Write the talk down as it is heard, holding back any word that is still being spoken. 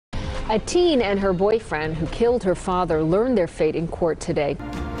A teen and her boyfriend who killed her father learned their fate in court today.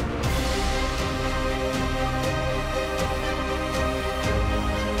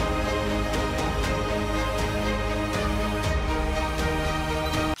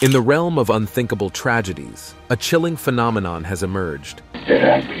 In the realm of unthinkable tragedies, a chilling phenomenon has emerged. It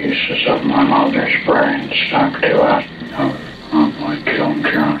had pieces of my mother's brain stuck to it. I killed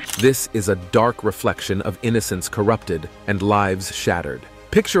John. This is a dark reflection of innocence corrupted and lives shattered.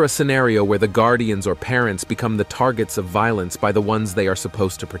 Picture a scenario where the guardians or parents become the targets of violence by the ones they are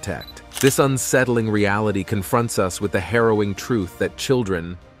supposed to protect. This unsettling reality confronts us with the harrowing truth that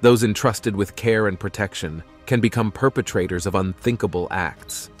children, those entrusted with care and protection, can become perpetrators of unthinkable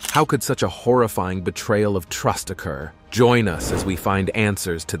acts. How could such a horrifying betrayal of trust occur? Join us as we find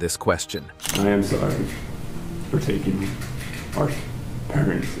answers to this question. I am sorry for taking our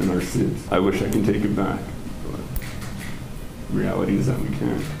parents and our sins. I wish I can take it back, but reality is that we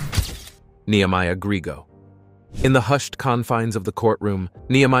can't. Nehemiah Grigo. In the hushed confines of the courtroom,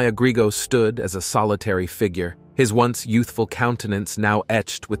 Nehemiah Grigo stood as a solitary figure, his once youthful countenance now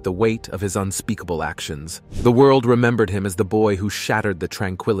etched with the weight of his unspeakable actions. The world remembered him as the boy who shattered the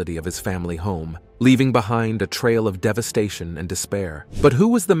tranquility of his family home, leaving behind a trail of devastation and despair. But who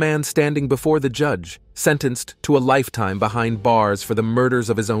was the man standing before the judge, sentenced to a lifetime behind bars for the murders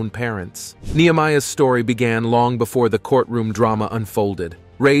of his own parents? Nehemiah's story began long before the courtroom drama unfolded.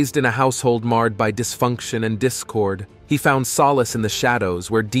 Raised in a household marred by dysfunction and discord, he found solace in the shadows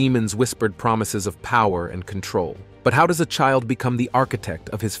where demons whispered promises of power and control. But how does a child become the architect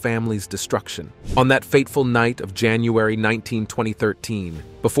of his family's destruction? On that fateful night of January 19, 2013,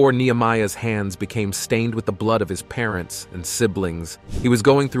 before Nehemiah's hands became stained with the blood of his parents and siblings, he was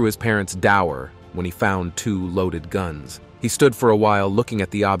going through his parents' dower when he found 2 loaded guns. He stood for a while looking at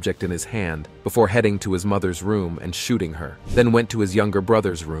the object in his hand before heading to his mother's room and shooting her, then went to his younger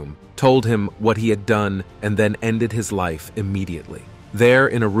brother's room, told him what he had done, and then ended his life immediately. There,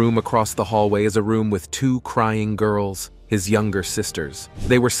 in a room across the hallway, is a room with 2 crying girls, his younger sisters.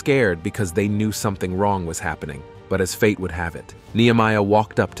 They were scared because they knew something wrong was happening, but as fate would have it, Nehemiah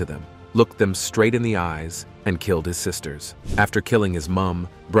walked up to them, looked them straight in the eyes, and killed his sisters. After killing his mom,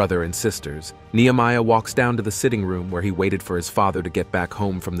 brother, and sisters, Nehemiah walks down to the sitting room where he waited for his father to get back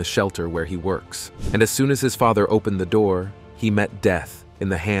home from the shelter where he works. And as soon as his father opened the door, he met death in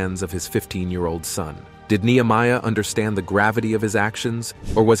the hands of his 15-year-old son. Did Nehemiah understand the gravity of his actions,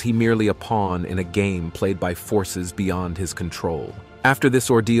 or was he merely a pawn in a game played by forces beyond his control? After this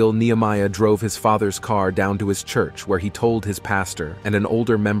ordeal, Nehemiah drove his father's car down to his church where he told his pastor and an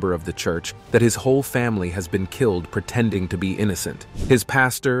older member of the church that his whole family has been killed pretending to be innocent. His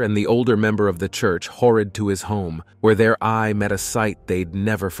pastor and the older member of the church hurried to his home, where their eye met a sight they'd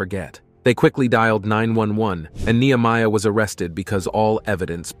never forget. They quickly dialed 911, and Nehemiah was arrested because all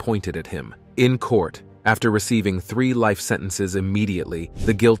evidence pointed at him. In court, after receiving 3 life sentences immediately,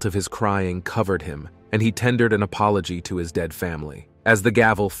 the guilt of his crying covered him, and he tendered an apology to his dead family. As the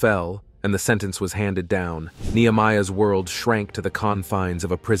gavel fell and the sentence was handed down, Nehemiah's world shrank to the confines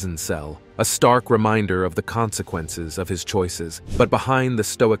of a prison cell, a stark reminder of the consequences of his choices. But behind the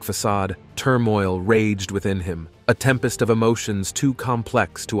stoic facade, turmoil raged within him, a tempest of emotions too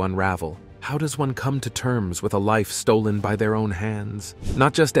complex to unravel. How does one come to terms with a life stolen by their own hands?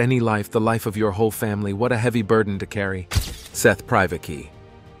 Not just any life, the life of your whole family. What a heavy burden to carry. Seth Privacki.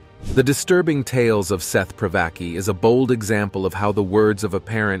 The disturbing tales of Seth Privacki is a bold example of how the words of a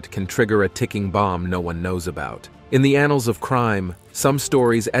parent can trigger a ticking bomb no one knows about. In the annals of crime, some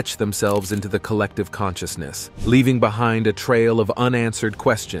stories etch themselves into the collective consciousness, leaving behind a trail of unanswered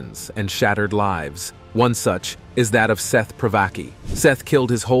questions and shattered lives. One such is that of Seth Privacki. Seth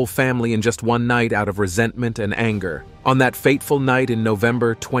killed his whole family in just one night out of resentment and anger. On that fateful night in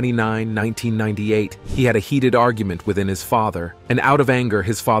November 29, 1998, he had a heated argument within his father, and out of anger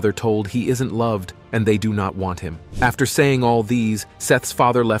his father told he isn't loved and they do not want him. After saying all these, Seth's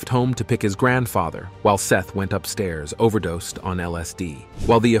father left home to pick his grandfather, while Seth went upstairs, overdosed on LSD.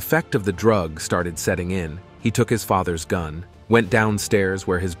 While the effect of the drug started setting in, he took his father's gun, went downstairs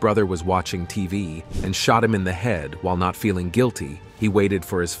where his brother was watching TV, and shot him in the head. While not feeling guilty, he waited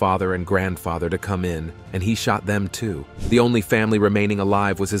for his father and grandfather to come in, and he shot them too. The only family remaining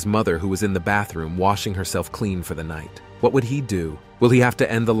alive was his mother, who was in the bathroom washing herself clean for the night. What would he do? Will he have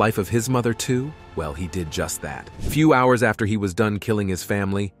to end the life of his mother too? Well, he did just that. Few hours after he was done killing his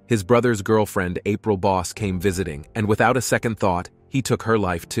family, his brother's girlfriend, April Boss, came visiting, and without a second thought, he took her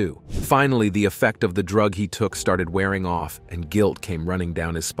life too. Finally, the effect of the drug he took started wearing off, and guilt came running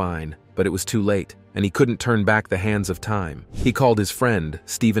down his spine. But it was too late, and he couldn't turn back the hands of time. He called his friend,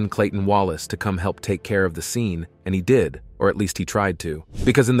 Stephen Clayton Wallace, to come help take care of the scene, and he did, or at least he tried to.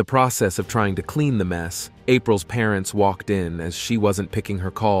 Because in the process of trying to clean the mess, April's parents walked in as she wasn't picking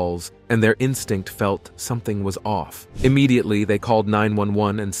her calls, and their instinct felt something was off. Immediately, they called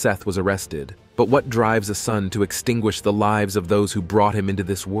 911 and Seth was arrested. But what drives a son to extinguish the lives of those who brought him into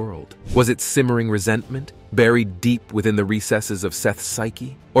this world? Was it simmering resentment, buried deep within the recesses of Seth's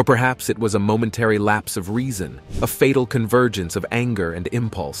psyche? Or perhaps it was a momentary lapse of reason, a fatal convergence of anger and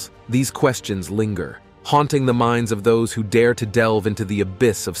impulse? These questions linger, haunting the minds of those who dare to delve into the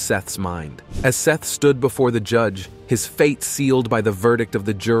abyss of Seth's mind. As Seth stood before the judge, his fate sealed by the verdict of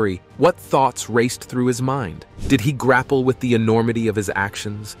the jury, what thoughts raced through his mind? Did he grapple with the enormity of his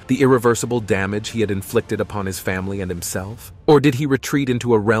actions, the irreversible damage he had inflicted upon his family and himself? Or did he retreat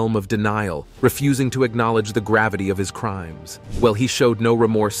into a realm of denial, refusing to acknowledge the gravity of his crimes? Well, he showed no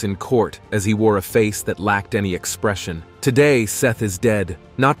remorse in court as he wore a face that lacked any expression. Today, Seth is dead,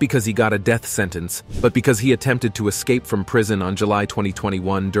 not because he got a death sentence, but because he attempted to escape from prison on July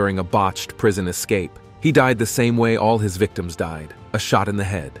 2021 during a botched prison escape. He died the same way all his victims died, a shot in the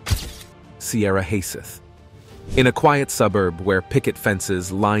head. Sierra Hayseth. In a quiet suburb where picket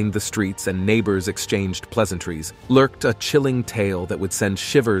fences lined the streets and neighbors exchanged pleasantries, lurked a chilling tale that would send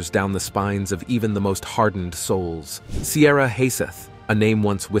shivers down the spines of even the most hardened souls. Sierra Hayseth, a name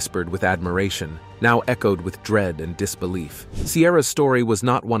once whispered with admiration, now echoed with dread and disbelief. Sierra's story was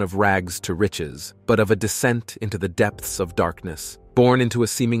not one of rags to riches, but of a descent into the depths of darkness. Born into a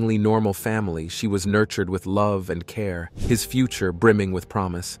seemingly normal family, she was nurtured with love and care, his future brimming with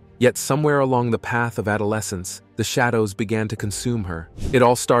promise. Yet somewhere along the path of adolescence, the shadows began to consume her. It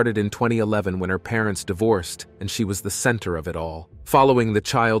all started in 2011 when her parents divorced, and she was the center of it all. Following the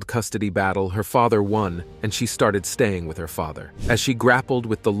child custody battle, her father won, and she started staying with her father. As she grappled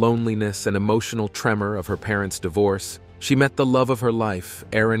with the loneliness and emotional tremor of her parents' divorce, she met the love of her life,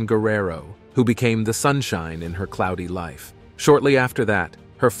 Aaron Guerrero, who became the sunshine in her cloudy life. Shortly after that,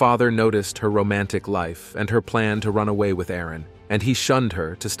 her father noticed her romantic life and her plan to run away with Aaron, and he shunned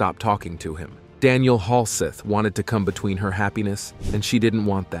her to stop talking to him. Daniel Halseth wanted to come between her happiness, and she didn't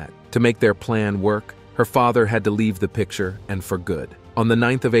want that. To make their plan work, her father had to leave the picture, and for good. On the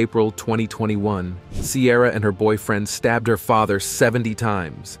 9th of April 2021, Sierra and her boyfriend stabbed her father 70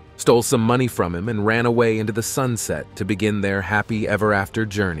 times, stole some money from him, and ran away into the sunset to begin their happy ever-after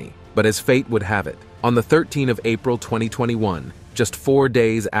journey. But as fate would have it, on the 13th of April 2021, just 4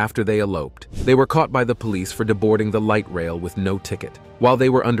 days after they eloped, they were caught by the police for deboarding the light rail with no ticket. While they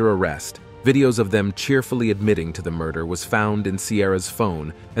were under arrest, videos of them cheerfully admitting to the murder was found in Sierra's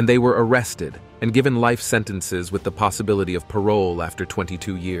phone, and they were arrested and given life sentences with the possibility of parole after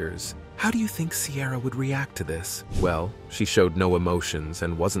 22 years. How do you think Sierra would react to this? Well, she showed no emotions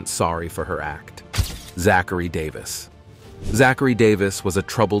and wasn't sorry for her act. Zachary Davis. Zachary Davis was a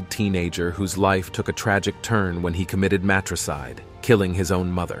troubled teenager whose life took a tragic turn when he committed matricide, killing his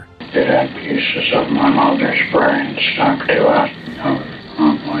own mother. It had pieces of my mother's brain stuck to it.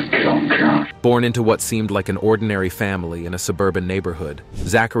 Born into what seemed like an ordinary family in a suburban neighborhood,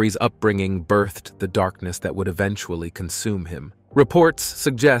 Zachary's upbringing birthed the darkness that would eventually consume him. Reports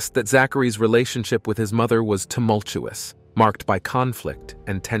suggest that Zachary's relationship with his mother was tumultuous, marked by conflict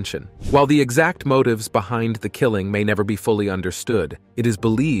and tension. While the exact motives behind the killing may never be fully understood, it is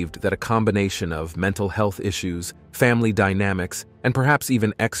believed that a combination of mental health issues, family dynamics, and perhaps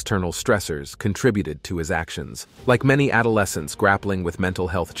even external stressors contributed to his actions. Like many adolescents grappling with mental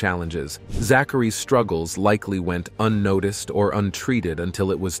health challenges, Zachary's struggles likely went unnoticed or untreated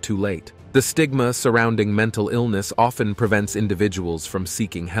until it was too late. The stigma surrounding mental illness often prevents individuals from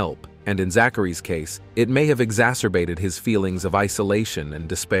seeking help, and in Zachary's case, it may have exacerbated his feelings of isolation and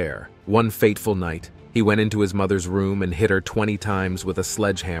despair. One fateful night, he went into his mother's room and hit her 20 times with a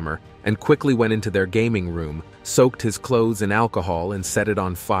sledgehammer, and quickly went into their gaming room, soaked his clothes in alcohol, and set it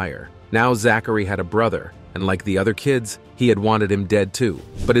on fire. Now Zachary had a brother, and like the other kids, he had wanted him dead too.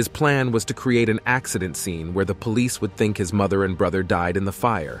 But his plan was to create an accident scene where the police would think his mother and brother died in the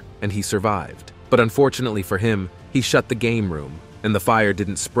fire, and he survived. But unfortunately for him, he shut the game room, and the fire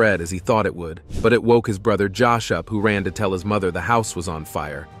didn't spread as he thought it would. But it woke his brother Josh up, who ran to tell his mother the house was on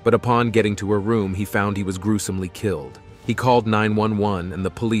fire. But upon getting to her room, he found he was gruesomely killed. He called 911 and the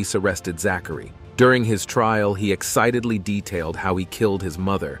police arrested Zachary. During his trial, he excitedly detailed how he killed his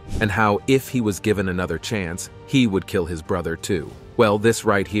mother, and how, if he was given another chance, he would kill his brother too. Well, this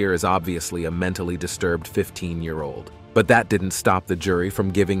right here is obviously a mentally disturbed 15-year-old. But that didn't stop the jury from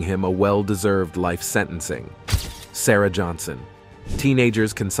giving him a well-deserved life sentencing. Sarah Johnson.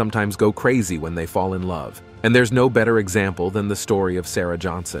 Teenagers can sometimes go crazy when they fall in love, and there's no better example than the story of Sarah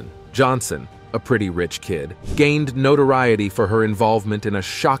Johnson. Johnson, a pretty rich kid, gained notoriety for her involvement in a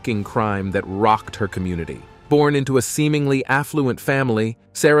shocking crime that rocked her community. Born into a seemingly affluent family,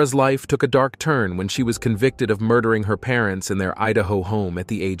 Sarah's life took a dark turn when she was convicted of murdering her parents in their Idaho home at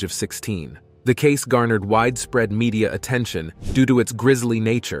the age of 16. The case garnered widespread media attention due to its grisly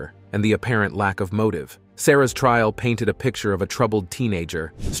nature and the apparent lack of motive. Sarah's trial painted a picture of a troubled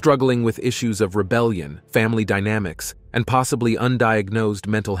teenager, struggling with issues of rebellion, family dynamics, and possibly undiagnosed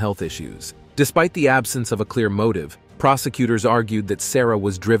mental health issues. Despite the absence of a clear motive, prosecutors argued that Sarah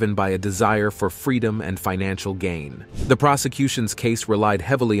was driven by a desire for freedom and financial gain. The prosecution's case relied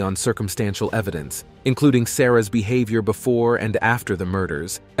heavily on circumstantial evidence, including Sarah's behavior before and after the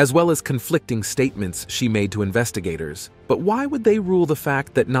murders, as well as conflicting statements she made to investigators. But why would they rule the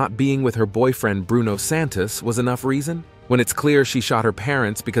fact that not being with her boyfriend Bruno Santos was enough reason, when it's clear she shot her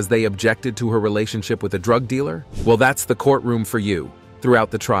parents because they objected to her relationship with a drug dealer? Well, that's the courtroom for you.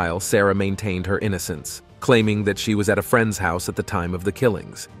 Throughout the trial, Sarah maintained her innocence, claiming that she was at a friend's house at the time of the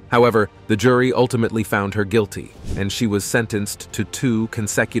killings. However, the jury ultimately found her guilty, and she was sentenced to 2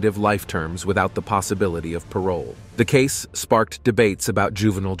 consecutive life terms without the possibility of parole. The case sparked debates about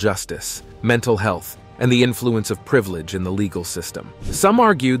juvenile justice, mental health, and the influence of privilege in the legal system. Some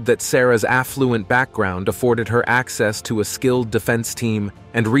argued that Sarah's affluent background afforded her access to a skilled defense team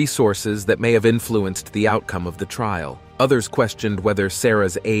and resources that may have influenced the outcome of the trial. Others questioned whether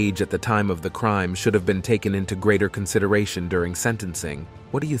Sarah's age at the time of the crime should have been taken into greater consideration during sentencing.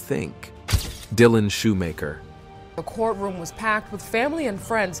 What do you think? Dylan Shoemaker. The courtroom was packed with family and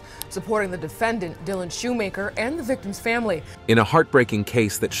friends supporting the defendant, Dylan Shoemaker, and the victim's family. In a heartbreaking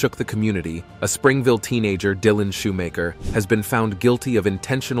case that shook the community, a Springville teenager, Dylan Shoemaker, has been found guilty of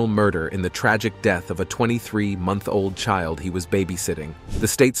intentional murder in the tragic death of a 23-month-old child he was babysitting. The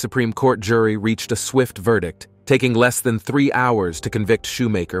state Supreme Court jury reached a swift verdict, taking less than 3 hours to convict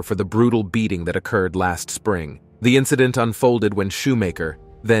Shoemaker for the brutal beating that occurred last spring. The incident unfolded when Shoemaker,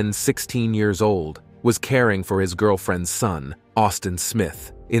 then 16 years old, was caring for his girlfriend's son, Austin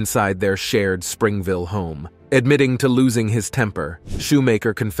Smith, inside their shared Springville home. Admitting to losing his temper,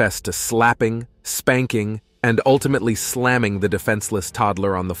 Shoemaker confessed to slapping, spanking, and ultimately slamming the defenseless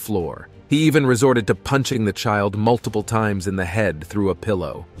toddler on the floor. He even resorted to punching the child multiple times in the head through a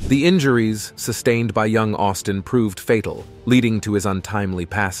pillow. The injuries sustained by young Austin proved fatal, leading to his untimely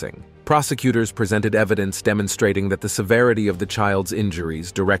passing. Prosecutors presented evidence demonstrating that the severity of the child's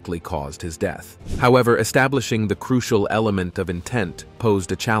injuries directly caused his death. However, establishing the crucial element of intent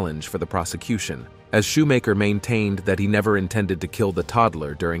posed a challenge for the prosecution, as Shoemaker maintained that he never intended to kill the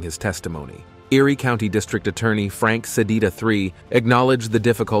toddler during his testimony. Erie County District Attorney Frank Sedita III acknowledged the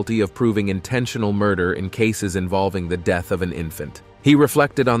difficulty of proving intentional murder in cases involving the death of an infant. He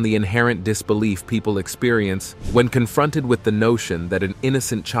reflected on the inherent disbelief people experience when confronted with the notion that an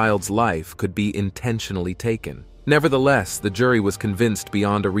innocent child's life could be intentionally taken. Nevertheless, the jury was convinced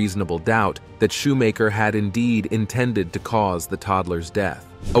beyond a reasonable doubt that Shoemaker had indeed intended to cause the toddler's death.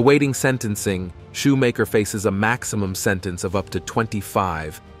 Awaiting sentencing, Shoemaker faces a maximum sentence of up to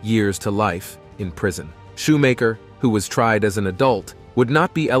 25 years to life in prison. Shoemaker, who was tried as an adult, would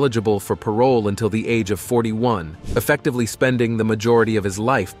not be eligible for parole until the age of 41, effectively spending the majority of his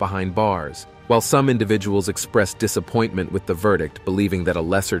life behind bars. While some individuals expressed disappointment with the verdict, believing that a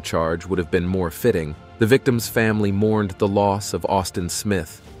lesser charge would have been more fitting, the victim's family mourned the loss of Austin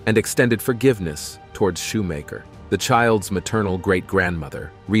Smith and extended forgiveness towards Shoemaker. The child's maternal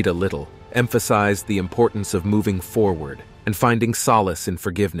great-grandmother, Rita Little, emphasized the importance of moving forward and finding solace in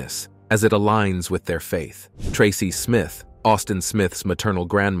forgiveness, as it aligns with their faith. Tracy Smith, Austin Smith's maternal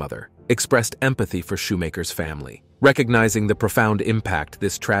grandmother, expressed empathy for Shoemaker's family, recognizing the profound impact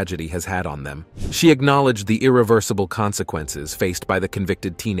this tragedy has had on them. She acknowledged the irreversible consequences faced by the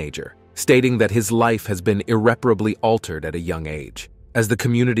convicted teenager, stating that his life has been irreparably altered at a young age. As the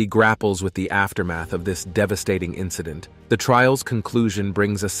community grapples with the aftermath of this devastating incident, the trial's conclusion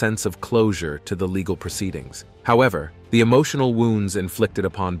brings a sense of closure to the legal proceedings. However, the emotional wounds inflicted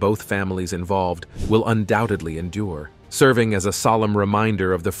upon both families involved will undoubtedly endure, serving as a solemn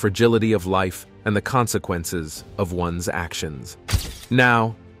reminder of the fragility of life and the consequences of one's actions.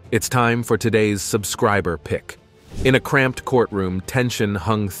 Now, it's time for today's subscriber pick. In a cramped courtroom, tension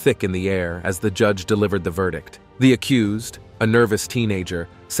hung thick in the air as the judge delivered the verdict. The accused, a nervous teenager,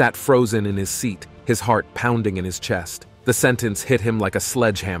 sat frozen in his seat, his heart pounding in his chest. The sentence hit him like a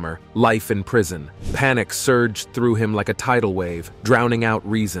sledgehammer, life in prison. Panic surged through him like a tidal wave, drowning out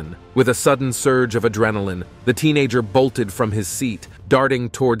reason. With a sudden surge of adrenaline, the teenager bolted from his seat,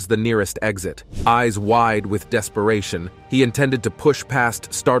 darting towards the nearest exit. Eyes wide with desperation, he intended to push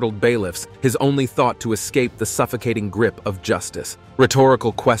past startled bailiffs, his only thought to escape the suffocating grip of justice.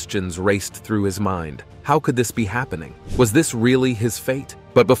 Rhetorical questions raced through his mind. How could this be happening? Was this really his fate?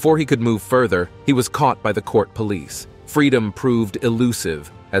 But before he could move further, he was caught by the court police. Freedom proved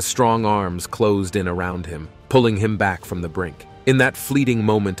elusive as strong arms closed in around him, pulling him back from the brink. In that fleeting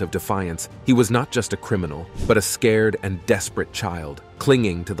moment of defiance, he was not just a criminal, but a scared and desperate child,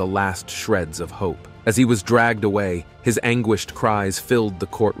 clinging to the last shreds of hope. As he was dragged away, his anguished cries filled the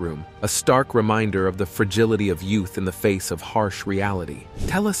courtroom, a stark reminder of the fragility of youth in the face of harsh reality.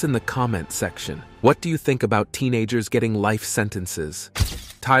 Tell us in the comment section, what do you think about teenagers getting life sentences?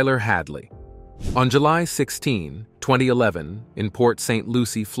 Tyler Hadley. On July 16, 2011, in Port St.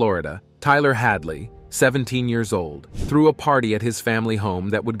 Lucie, Florida, Tyler Hadley, 17 years old, threw a party at his family home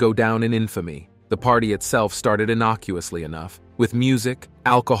that would go down in infamy. The party itself started innocuously enough, with music,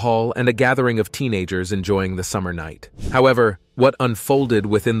 alcohol, and a gathering of teenagers enjoying the summer night. However, what unfolded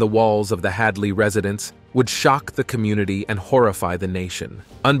within the walls of the Hadley residence would shock the community and horrify the nation.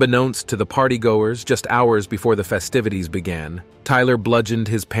 Unbeknownst to the partygoers, just hours before the festivities began, Tyler bludgeoned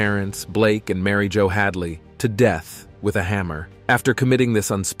his parents, Blake and Mary Jo Hadley, to death with a hammer. After committing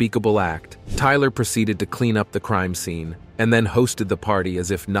this unspeakable act, Tyler proceeded to clean up the crime scene and then hosted the party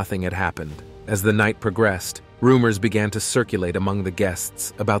as if nothing had happened. As the night progressed, rumors began to circulate among the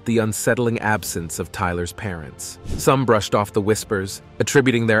guests about the unsettling absence of Tyler's parents. Some brushed off the whispers,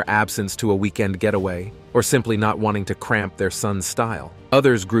 attributing their absence to a weekend getaway, or simply not wanting to cramp their son's style.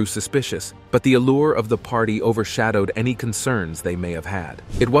 Others grew suspicious, but the allure of the party overshadowed any concerns they may have had.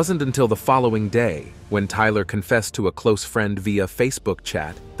 It wasn't until the following day, when Tyler confessed to a close friend via Facebook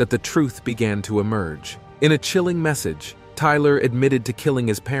chat, that the truth began to emerge. In a chilling message, Tyler admitted to killing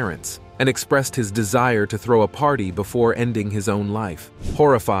his parents and expressed his desire to throw a party before ending his own life.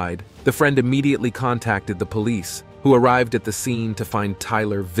 Horrified, the friend immediately contacted the police, who arrived at the scene to find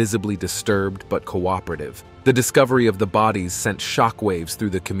Tyler visibly disturbed but cooperative. The discovery of the bodies sent shockwaves through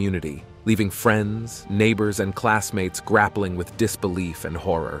the community, leaving friends, neighbors, and classmates grappling with disbelief and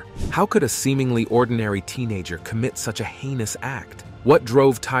horror. How could a seemingly ordinary teenager commit such a heinous act? What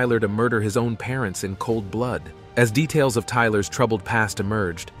drove Tyler to murder his own parents in cold blood? As details of Tyler's troubled past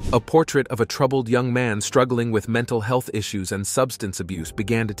emerged, a portrait of a troubled young man struggling with mental health issues and substance abuse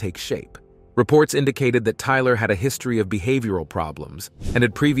began to take shape. Reports indicated that Tyler had a history of behavioral problems and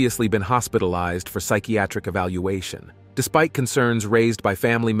had previously been hospitalized for psychiatric evaluation. Despite concerns raised by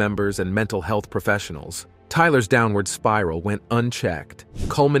family members and mental health professionals, Tyler's downward spiral went unchecked,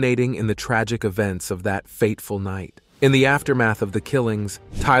 culminating in the tragic events of that fateful night. In the aftermath of the killings,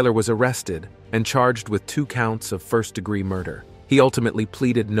 Tyler was arrested and charged with 2 counts of first-degree murder. He ultimately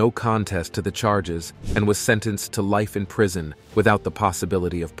pleaded no contest to the charges and was sentenced to life in prison without the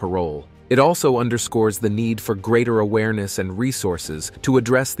possibility of parole. It also underscores the need for greater awareness and resources to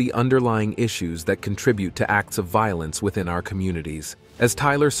address the underlying issues that contribute to acts of violence within our communities. As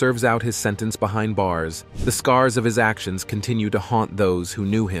Tyler serves out his sentence behind bars, the scars of his actions continue to haunt those who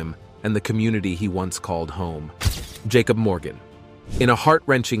knew him and the community he once called home. Jacob Morgan. In a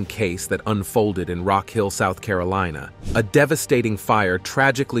heart-wrenching case that unfolded in Rock Hill, South Carolina, a devastating fire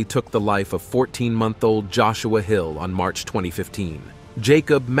tragically took the life of 14-month-old Joshua Hill on March 2015.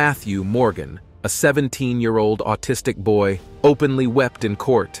 Jacob Matthew Morgan, a 17-year-old autistic boy, openly wept in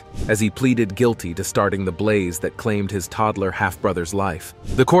court as he pleaded guilty to starting the blaze that claimed his toddler half-brother's life.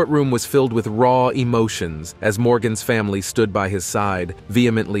 The courtroom was filled with raw emotions as Morgan's family stood by his side,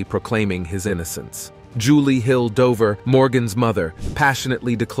 vehemently proclaiming his innocence. Julie Hill Dover, Morgan's mother,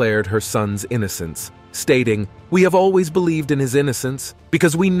 passionately declared her son's innocence, stating, "We have always believed in his innocence.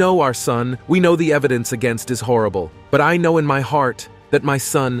 Because we know our son, we know the evidence against is horrible. But I know in my heart that my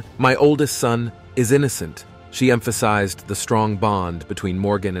son, my oldest son, is innocent." She emphasized the strong bond between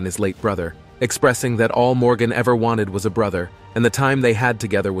Morgan and his late brother, expressing that all Morgan ever wanted was a brother, and the time they had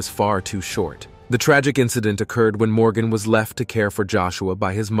together was far too short. The tragic incident occurred when Morgan was left to care for Joshua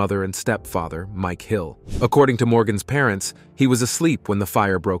by his mother and stepfather, Mike Hill. According to Morgan's parents, he was asleep when the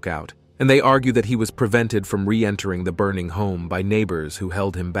fire broke out, and they argue that he was prevented from re-entering the burning home by neighbors who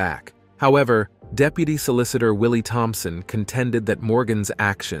held him back. However, Deputy Solicitor Willie Thompson contended that Morgan's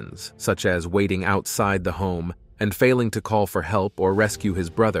actions, such as waiting outside the home and failing to call for help or rescue his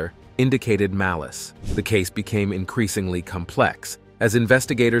brother, indicated malice. The case became increasingly complex, as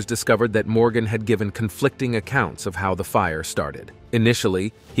investigators discovered that Morgan had given conflicting accounts of how the fire started.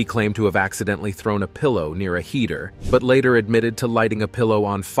 Initially, he claimed to have accidentally thrown a pillow near a heater, but later admitted to lighting a pillow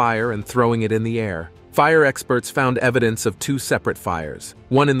on fire and throwing it in the air. Fire experts found evidence of 2 separate fires,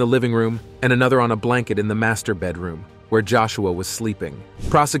 one in the living room and another on a blanket in the master bedroom, where Joshua was sleeping.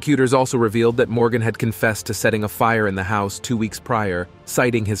 Prosecutors also revealed that Morgan had confessed to setting a fire in the house 2 weeks prior,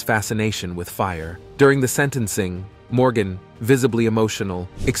 citing his fascination with fire. During the sentencing, Morgan, visibly emotional,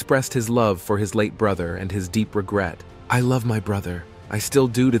 expressed his love for his late brother and his deep regret. "I love my brother. I still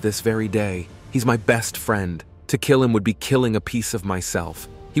do to this very day. He's my best friend. To kill him would be killing a piece of myself.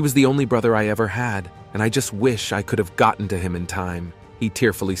 He was the only brother I ever had, and I just wish I could have gotten to him in time," he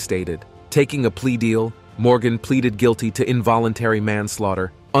tearfully stated. Taking a plea deal, Morgan pleaded guilty to involuntary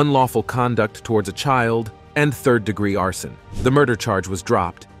manslaughter, unlawful conduct towards a child, and third-degree arson. The murder charge was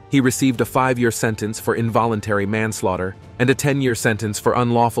dropped. He received a 5-year sentence for involuntary manslaughter and a 10-year sentence for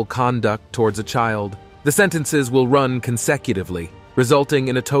unlawful conduct towards a child. The sentences will run consecutively, resulting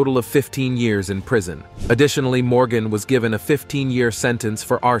in a total of 15 years in prison. Additionally, Morgan was given a 15-year sentence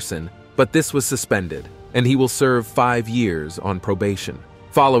for arson, but this was suspended, and he will serve 5 years on probation.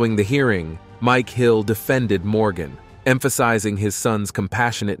 Following the hearing, Mike Hill defended Morgan, emphasizing his son's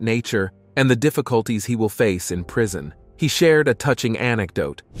compassionate nature and the difficulties he will face in prison. He shared a touching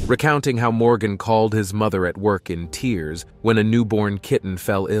anecdote, recounting how Morgan called his mother at work in tears when a newborn kitten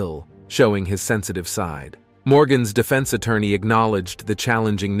fell ill, showing his sensitive side. Morgan's defense attorney acknowledged the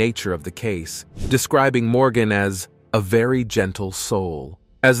challenging nature of the case, describing Morgan as a very gentle soul.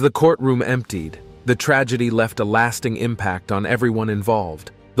 As the courtroom emptied, the tragedy left a lasting impact on everyone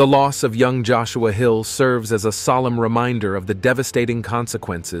involved. The loss of young Joshua Hill serves as a solemn reminder of the devastating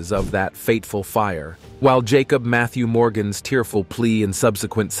consequences of that fateful fire, while Jacob Matthew Morgan's tearful plea and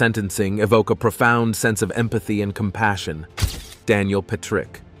subsequent sentencing evoke a profound sense of empathy and compassion. Daniel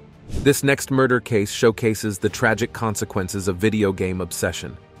Petrick. This next murder case showcases the tragic consequences of video game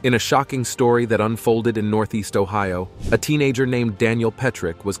obsession. In a shocking story that unfolded in Northeast Ohio, a teenager named Daniel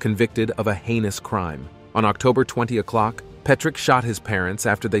Petrick was convicted of a heinous crime. On October 20 o'clock, Petrick shot his parents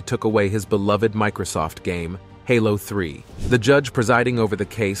after they took away his beloved Microsoft game, Halo 3. The judge presiding over the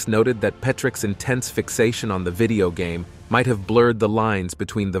case noted that Petrick's intense fixation on the video game might have blurred the lines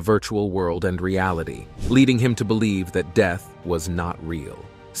between the virtual world and reality, leading him to believe that death was not real.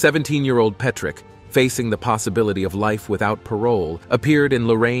 17-year-old Petrick, facing the possibility of life without parole, appeared in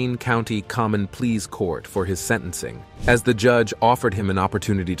Lorain County Common Pleas Court for his sentencing. As the judge offered him an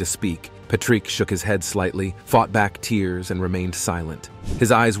opportunity to speak, Petrick shook his head slightly, fought back tears, and remained silent.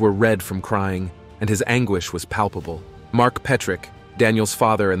 His eyes were red from crying, and his anguish was palpable. Mark Petrick, Daniel's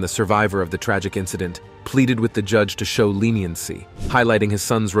father and the survivor of the tragic incident, pleaded with the judge to show leniency, highlighting his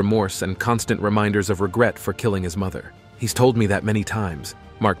son's remorse and constant reminders of regret for killing his mother. "He's told me that many times,"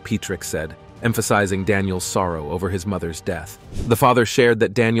 Mark Petrick said, emphasizing Daniel's sorrow over his mother's death. The father shared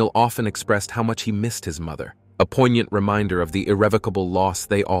that Daniel often expressed how much he missed his mother, a poignant reminder of the irrevocable loss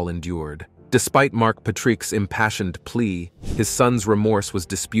they all endured. Despite Mark Petrick's impassioned plea, his son's remorse was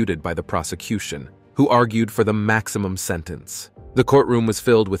disputed by the prosecution, who argued for the maximum sentence. The courtroom was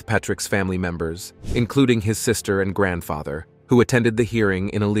filled with Petrick's family members, including his sister and grandfather, who attended the hearing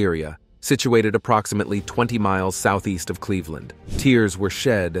in Elyria, situated approximately 20 miles southeast of Cleveland. Tears were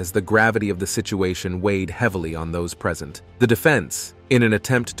shed as the gravity of the situation weighed heavily on those present. The defense, in an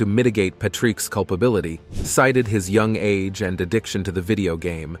attempt to mitigate Petrick's culpability, cited his young age and addiction to the video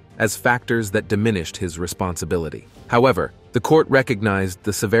game as factors that diminished his responsibility. However, the court recognized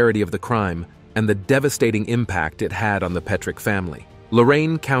the severity of the crime and the devastating impact it had on the Petrick family.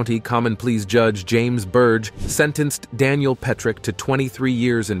 Lorain County Common Pleas Judge James Burge sentenced Daniel Petrick to 23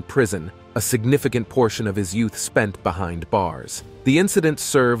 years in prison, a significant portion of his youth spent behind bars. The incident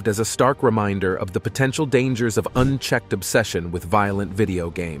served as a stark reminder of the potential dangers of unchecked obsession with violent video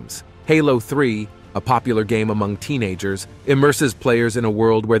games. Halo 3, a popular game among teenagers, immerses players in a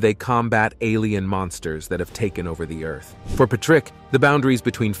world where they combat alien monsters that have taken over the Earth. For Petrick, the boundaries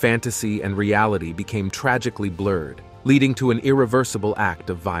between fantasy and reality became tragically blurred, leading to an irreversible act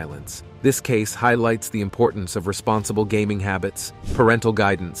of violence. This case highlights the importance of responsible gaming habits, parental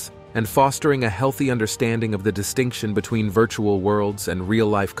guidance, and fostering a healthy understanding of the distinction between virtual worlds and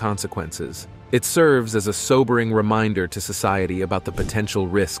real-life consequences. It serves as a sobering reminder to society about the potential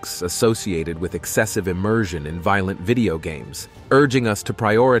risks associated with excessive immersion in violent video games, urging us to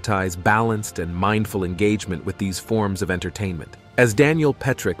prioritize balanced and mindful engagement with these forms of entertainment. As Daniel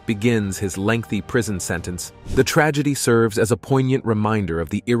Petrick begins his lengthy prison sentence, the tragedy serves as a poignant reminder of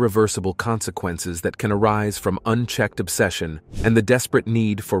the irreversible consequences that can arise from unchecked obsession and the desperate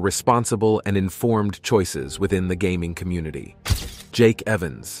need for responsible and informed choices within the gaming community. Jake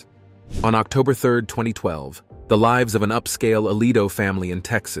Evans. On October 3, 2012, the lives of an upscale Aledo family in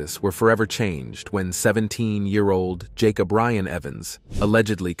Texas were forever changed when 17-year-old Jacob Ryan Evans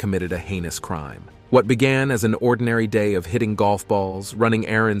allegedly committed a heinous crime. What began as an ordinary day of hitting golf balls, running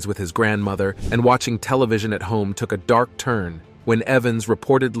errands with his grandmother, and watching television at home took a dark turn when Evans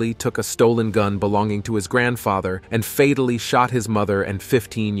reportedly took a stolen gun belonging to his grandfather and fatally shot his mother and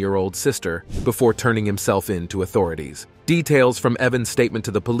 15-year-old sister before turning himself in to authorities. Details from Evans' statement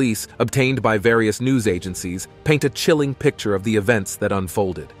to the police, obtained by various news agencies, paint a chilling picture of the events that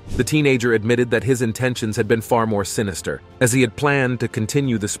unfolded. The teenager admitted that his intentions had been far more sinister, as he had planned to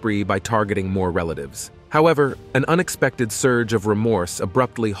continue the spree by targeting more relatives. However, an unexpected surge of remorse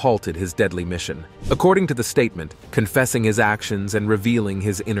abruptly halted his deadly mission. According to the statement, confessing his actions and revealing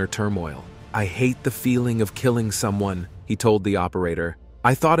his inner turmoil. "I hate the feeling of killing someone," he told the operator.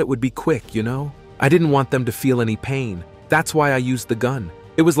 "I thought it would be quick, you know? I didn't want them to feel any pain. That's why I used the gun.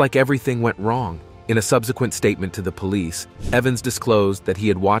 It was like everything went wrong." In a subsequent statement to the police, Evans disclosed that he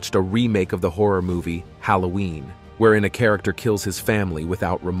had watched a remake of the horror movie Halloween, wherein a character kills his family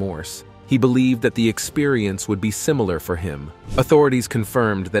without remorse. He believed that the experience would be similar for him. Authorities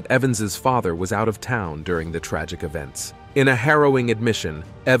confirmed that Evans's father was out of town during the tragic events. In a harrowing admission,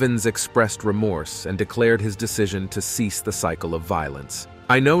 Evans expressed remorse and declared his decision to cease the cycle of violence.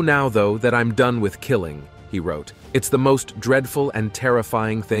 "I know now, though, that I'm done with killing," he wrote. "It's the most dreadful and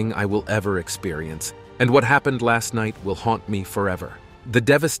terrifying thing I will ever experience, and what happened last night will haunt me forever." The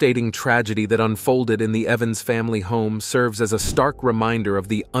devastating tragedy that unfolded in the Evans family home serves as a stark reminder of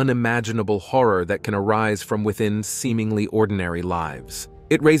the unimaginable horror that can arise from within seemingly ordinary lives.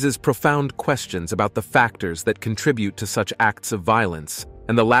 It raises profound questions about the factors that contribute to such acts of violence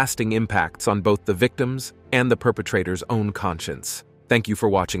and the lasting impacts on both the victims and the perpetrator's own conscience. Thank you for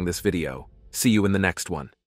watching this video. See you in the next one.